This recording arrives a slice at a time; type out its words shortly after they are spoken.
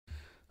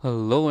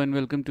Hello and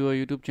welcome to our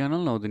YouTube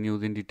channel. Now the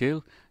news in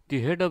detail.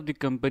 The head of the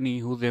company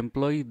whose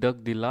employees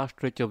dug the last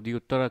stretch of the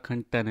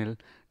Uttarakhand tunnel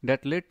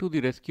that led to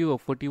the rescue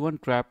of 41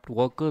 trapped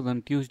workers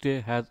on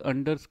Tuesday has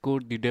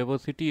underscored the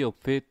diversity of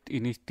faith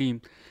in his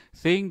team,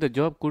 saying the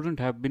job couldn't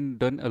have been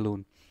done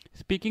alone.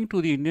 Speaking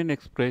to the Indian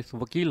Express,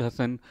 Vakil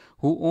Hassan,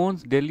 who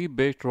owns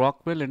Delhi-based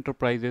Rockwell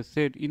Enterprises,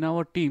 said, "In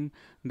our team,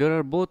 there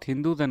are both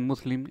Hindus and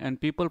Muslims,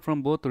 and people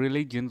from both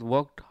religions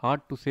worked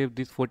hard to save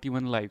these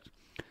 41 lives.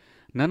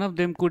 None of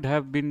them could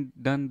have been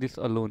done this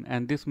alone,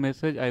 and this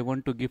message I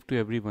want to give to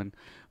everyone.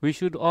 We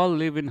should all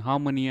live in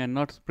harmony and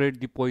not spread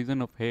the poison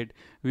of hate.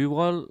 We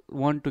all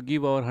want to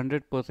give our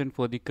 100%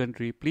 for the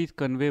country. Please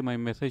convey my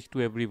message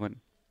to everyone."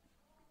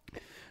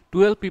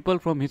 12 people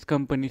from his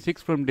company,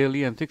 6 from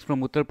Delhi and 6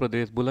 from Uttar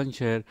Pradesh,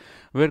 Bulandshahr,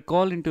 were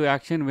called into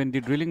action when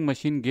the drilling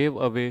machine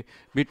gave away.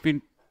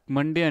 Between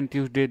Monday and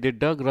Tuesday, they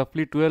dug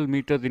roughly 12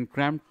 meters in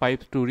cramped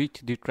pipes to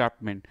reach the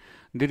trapment.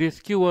 The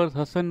rescuers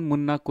Hassan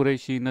Munna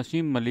Qureshi,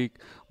 Naseem Malik,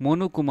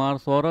 Monu Kumar,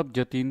 Saurabh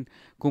Jatin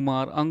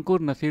Kumar, Ankur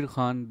Nasir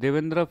Khan,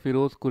 Devendra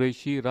Firoz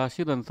Qureshi,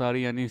 Rashid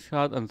Ansari and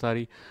Ishad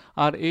Ansari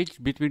are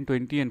aged between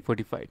 20 and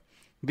 45.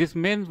 These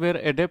men were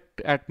adept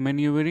at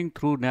maneuvering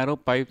through narrow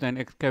pipes and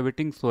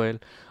excavating soil,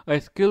 a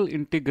skill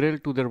integral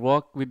to their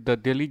work with the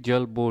Delhi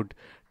Jal Board.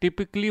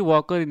 Typically,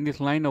 workers in this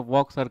line of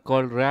works are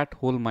called rat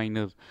hole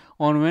miners.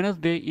 On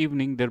Wednesday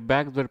evening, their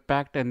bags were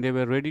packed and they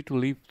were ready to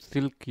leave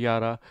Silk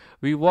Yara.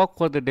 "We work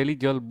for the Delhi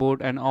Jal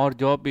Board and our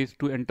job is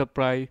to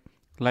enterprise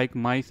like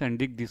mice and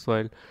dig the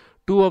soil.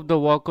 Two of the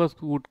workers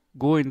would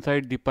go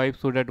inside the pipe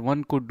so that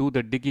one could do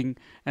the digging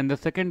and the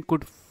second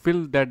could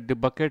fill that the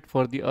bucket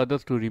for the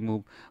others to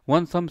remove.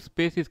 Once some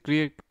space is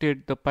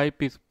created, the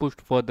pipe is pushed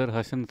further,"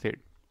 Hassan said.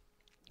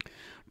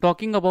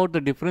 Talking about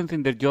the difference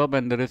in their job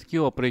and the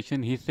rescue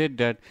operation, he said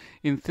that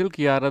in Silk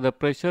Yara, the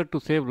pressure to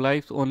save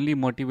lives only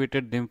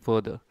motivated them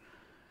further.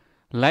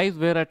 "Lives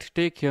were at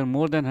stake here.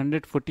 More than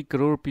 140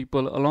 crore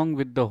people, along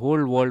with the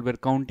whole world, were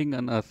counting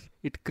on us.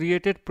 It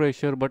created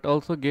pressure but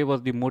also gave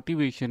us the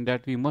motivation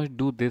that we must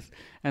do this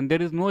and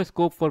there is no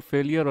scope for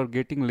failure or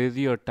getting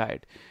lazy or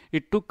tired.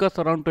 It took us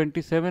around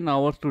 27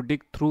 hours to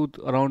dig through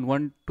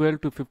around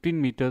 12 to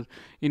 15 meters.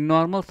 In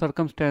normal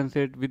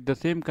circumstances, with the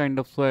same kind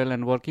of soil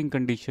and working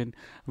condition,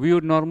 we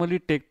would normally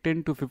take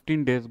 10 to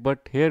 15 days,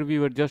 but here we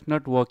were just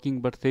not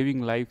working but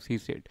saving lives," he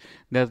said.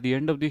 That's the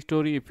end of the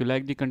story. If you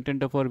like the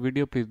content of our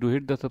video, please do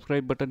hit the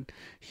subscribe button,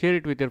 share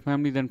it with your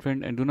families and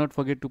friends, and do not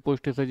forget to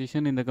post a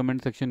suggestion in the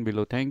comment section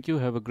below. Thank you.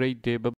 Have a great day. Bye.